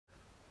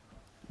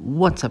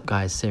What's up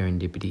guys,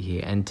 Serendipity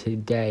here, and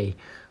today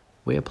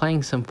we're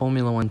playing some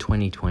Formula 1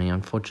 2020,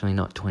 unfortunately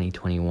not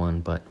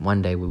 2021, but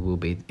one day we will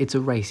be. It's a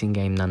racing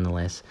game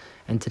nonetheless,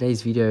 and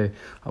today's video,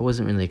 I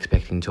wasn't really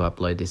expecting to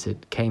upload this,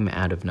 it came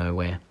out of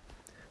nowhere.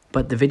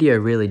 But the video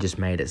really just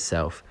made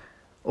itself.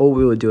 All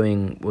we were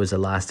doing was a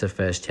last to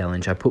first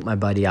challenge. I put my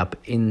buddy up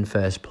in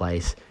first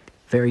place,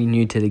 very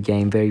new to the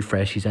game, very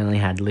fresh, he's only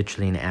had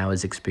literally an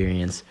hour's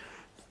experience,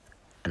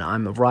 and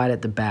I'm right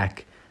at the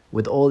back.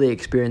 With all the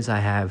experience I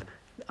have,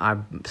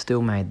 I've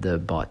still made the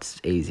bots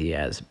easy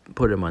as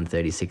put them on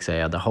 36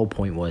 AR. The whole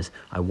point was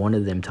I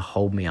wanted them to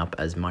hold me up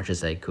as much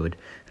as they could,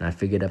 and I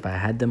figured if I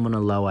had them on a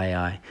low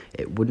AI,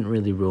 it wouldn't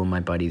really ruin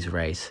my buddy's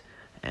race,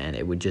 and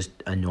it would just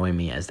annoy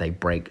me as they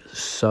brake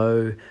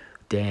so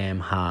damn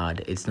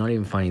hard. It's not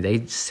even funny.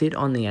 They sit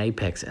on the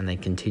apex and they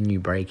continue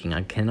braking.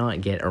 I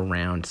cannot get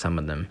around some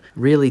of them.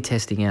 Really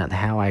testing out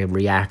how I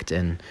react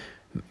and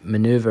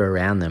maneuver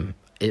around them.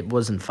 It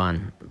wasn't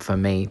fun for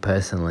me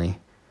personally.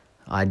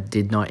 I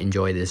did not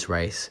enjoy this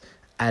race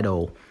at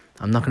all.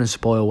 I'm not going to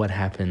spoil what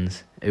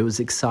happens. It was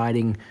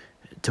exciting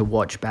to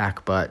watch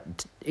back,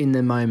 but in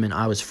the moment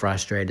I was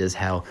frustrated as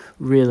hell,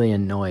 really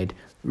annoyed,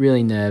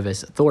 really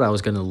nervous. I thought I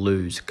was going to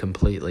lose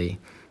completely,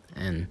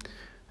 and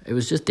it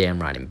was just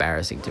damn right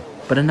embarrassing.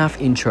 But enough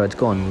intro, it's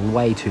gone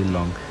way too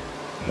long.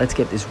 Let's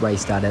get this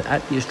race started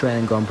at the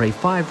Australian Grand Prix.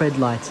 5 red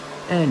lights,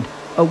 and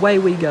away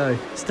we go.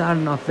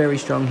 Starting off very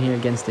strong here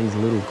against these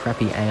little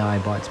crappy AI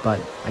bots,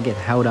 but I get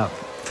held up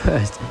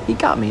first. He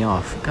cut me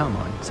off, come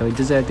on. So he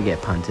deserved to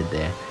get punted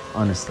there.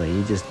 Honestly,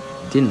 he just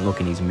didn't look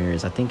in his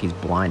mirrors. I think he's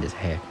blind as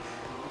heck.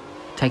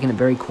 Taking it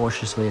very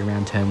cautiously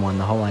around turn 1.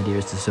 The whole idea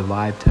is to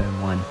survive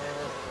turn 1.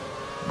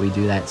 We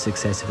do that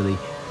successfully,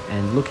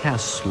 and look how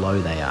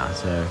slow they are.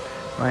 So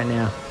right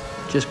now,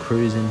 just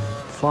cruising,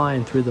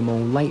 flying through them all,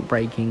 late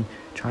braking,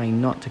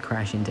 trying not to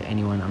crash into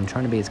anyone. I'm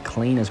trying to be as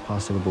clean as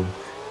possible,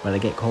 but I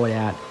get caught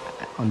out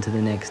onto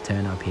the next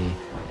turn up here,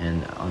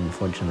 and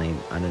unfortunately,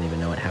 I don't even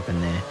know what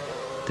happened there.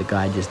 The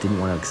guy just didn't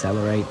want to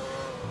accelerate,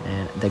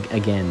 and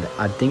again,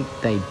 I think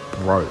they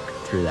broke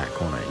through that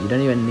corner. You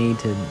don't even need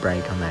to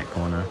brake on that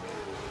corner.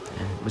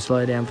 And we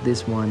slow down for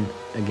this one.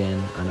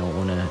 Again, I don't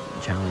want to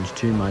challenge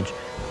too much.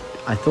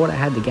 I thought I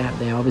had the gap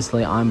there.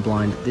 Obviously, I'm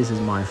blind. This is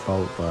my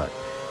fault, but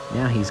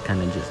now he's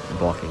kind of just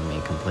blocking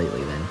me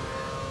completely then.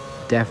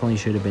 Definitely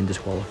should have been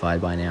disqualified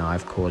by now.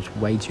 I've caused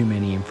way too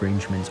many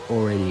infringements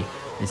already.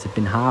 It's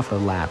been half a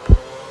lap,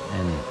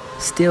 and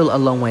still a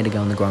long way to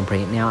go in the Grand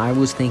Prix. Now, I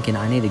was thinking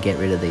I need to get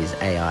rid of these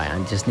AI.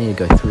 I just need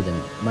to go through them.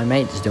 My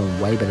mate is doing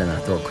way better than I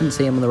thought. Couldn't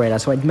see him on the radar,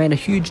 so I made a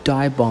huge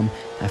dive bomb.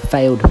 I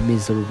failed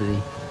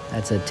miserably.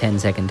 That's a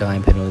 10-second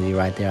time penalty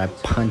right there. I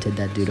punted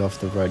that dude off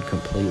the road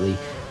completely.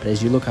 But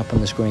as you look up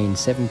on the screen,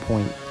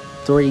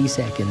 7.3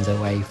 seconds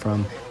away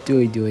from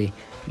Duweey,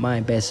 my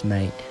best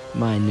mate,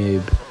 my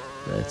noob.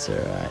 That's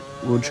alright.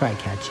 We'll try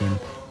to catch him.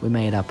 We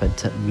made up a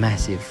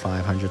massive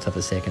 500th of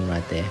a second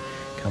right there,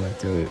 coming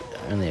through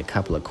only a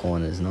couple of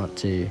corners. Not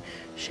too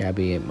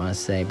shabby, I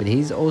must say. But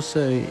he's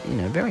also,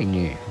 very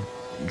new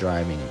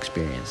driving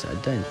experience. I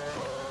don't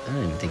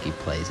even think he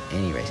plays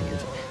any racing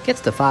games.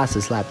 Gets the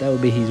fastest lap. That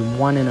would be his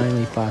one and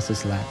only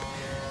fastest lap.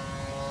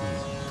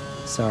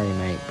 Sorry,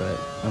 mate, but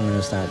I'm going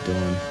to start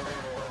doing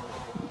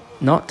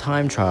not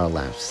time trial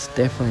laps.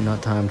 Definitely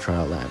not time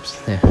trial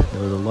laps. There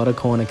was a lot of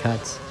corner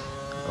cuts,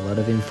 a lot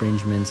of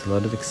infringements, a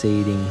lot of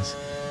exceedings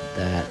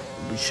that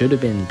should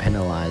have been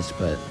penalized,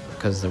 but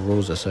because the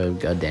rules are so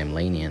goddamn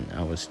lenient,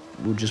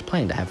 we were just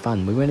playing to have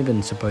fun. We weren't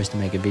even supposed to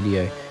make a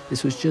video.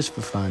 This was just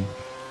for fun.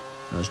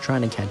 I was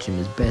trying to catch him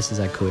as best as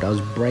I could. I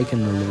was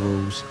breaking the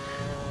rules,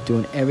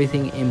 doing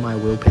everything in my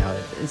willpower.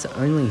 It's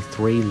only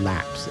 3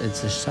 laps.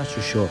 It's such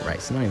a short race.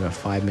 It's not even a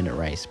 5-minute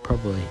race.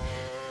 Probably,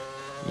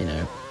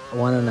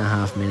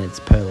 1.5 minutes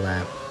per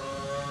lap.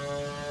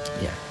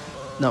 Yeah,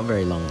 not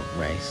very long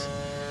race.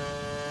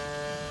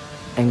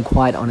 And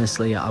quite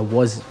honestly, I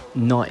was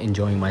not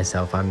enjoying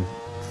myself. I'm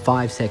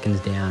 5 seconds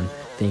down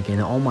thinking,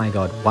 oh my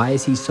god, why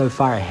is he so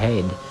far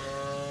ahead?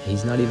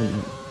 He's not even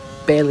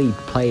barely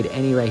played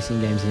any racing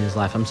games in his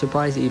life. I'm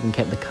surprised he even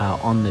kept the car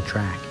on the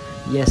track.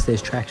 Yes,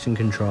 there's traction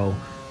control,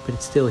 but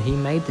it's still, he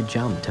made the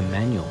jump to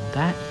manual.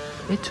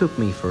 It took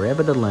me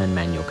forever to learn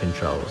manual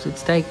controls.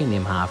 It's taken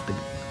him half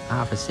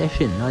a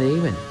session, not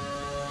even.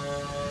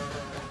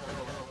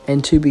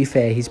 And to be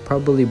fair, he's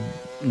probably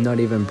not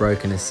even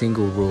broken a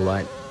single rule.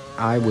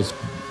 I was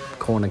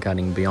corner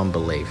cutting beyond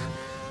belief.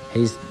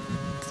 He's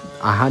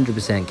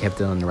 100% kept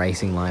it on the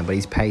racing line, but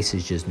his pace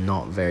is just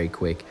not very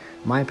quick.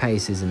 My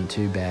pace isn't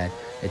too bad.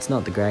 It's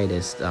not the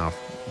greatest. I've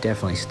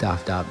definitely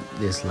stuffed up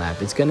this lap.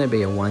 It's going to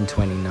be a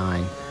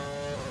 129.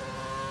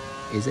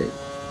 Is it?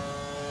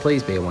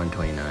 Please be a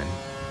 129.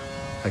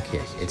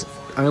 Okay, it's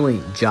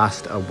only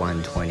just a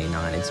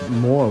 129. It's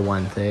more a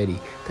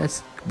 130.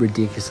 That's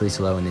ridiculously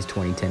slow in this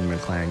 2010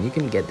 McLaren. You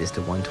can get this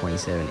to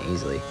 127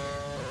 easily.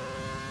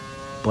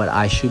 But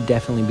I should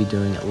definitely be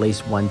doing at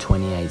least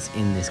 128s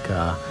in this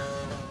car.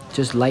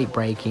 Just late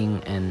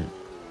braking and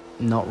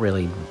not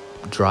really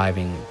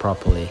driving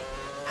properly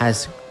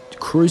has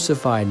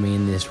crucified me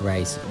in this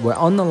race. We're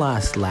on the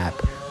last lap.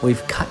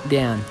 We've cut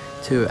down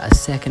to 1.5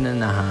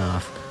 seconds.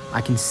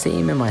 I can see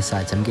him in my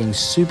sights. I'm getting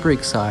super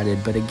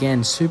excited, but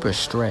again, super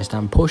stressed.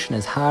 I'm pushing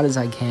as hard as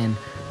I can,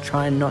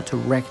 trying not to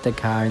wreck the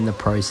car in the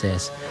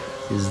process,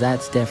 because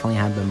that's definitely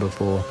happened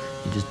before.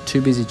 You're just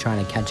too busy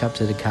trying to catch up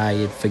to the car,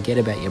 you forget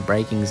about your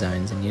braking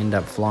zones, and you end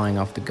up flying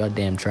off the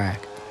goddamn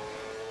track.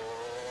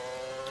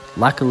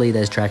 Luckily,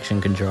 there's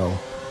traction control.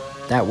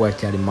 That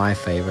worked out in my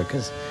favor,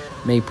 because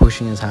me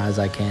pushing as hard as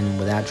I can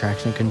without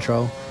traction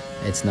control,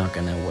 it's not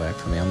going to work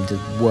for me. I'm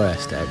just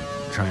worst at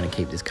trying to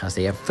keep this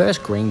custody. At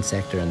first green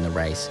sector in the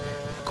race,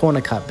 corner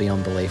cut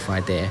beyond belief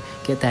right there.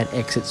 Get that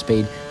exit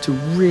speed to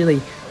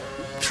really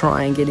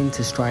try and get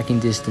into striking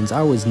distance.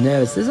 I was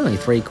nervous. There's only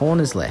 3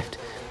 corners left.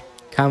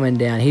 Coming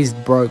down, he's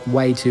broke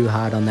way too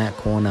hard on that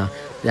corner.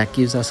 That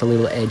gives us a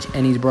little edge,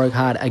 and he's broke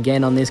hard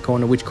again on this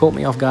corner, which caught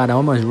me off guard. I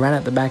almost ran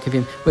at the back of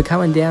him. We're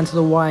coming down to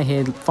the wire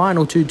here,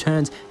 final 2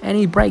 turns, and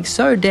he brakes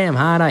so damn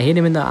hard. I hit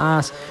him in the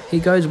ass. He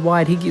goes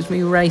wide. He gives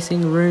me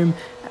racing room.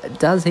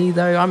 Does he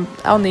though? I'm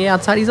on the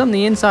outside. He's on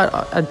the inside.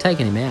 I've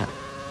taken him out.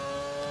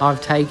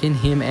 I've taken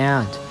him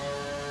out.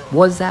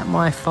 Was that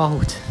my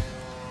fault?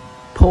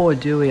 Poor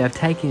Duweey. I've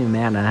taken him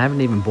out, and I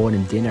haven't even bought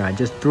him dinner. I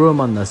just threw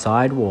him on the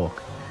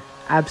sidewalk.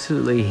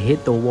 Absolutely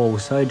hit the wall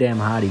so damn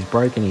hard. He's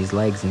broken his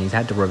legs, and he's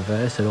had to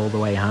reverse it all the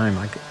way home.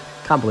 I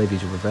can't believe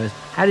he's reversed.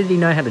 How did he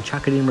know how to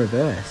chuck it in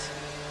reverse?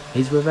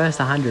 He's reversed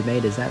 100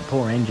 meters. That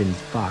poor engine's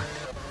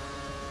fucked.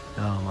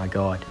 Oh my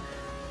god.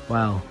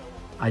 Well,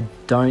 I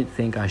don't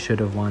think I should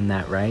have won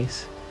that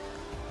race.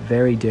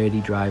 Very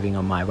dirty driving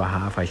on my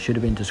behalf. I should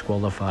have been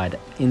disqualified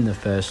in the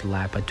first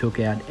lap. I took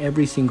out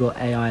every single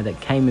AI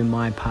that came in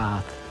my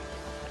path,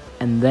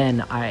 and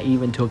then I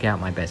even took out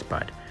my best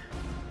bud.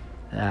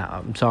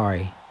 I'm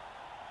sorry,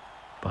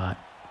 but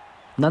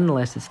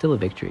nonetheless, it's still a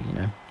victory, you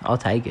know. I'll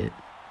take it.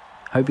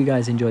 Hope you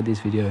guys enjoyed this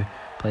video.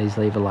 Please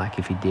leave a like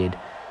if you did.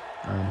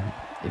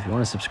 If you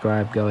want to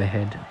subscribe, go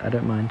ahead. I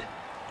don't mind.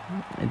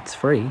 It's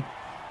free.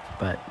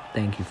 But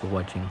thank you for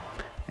watching,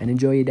 and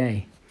enjoy your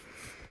day.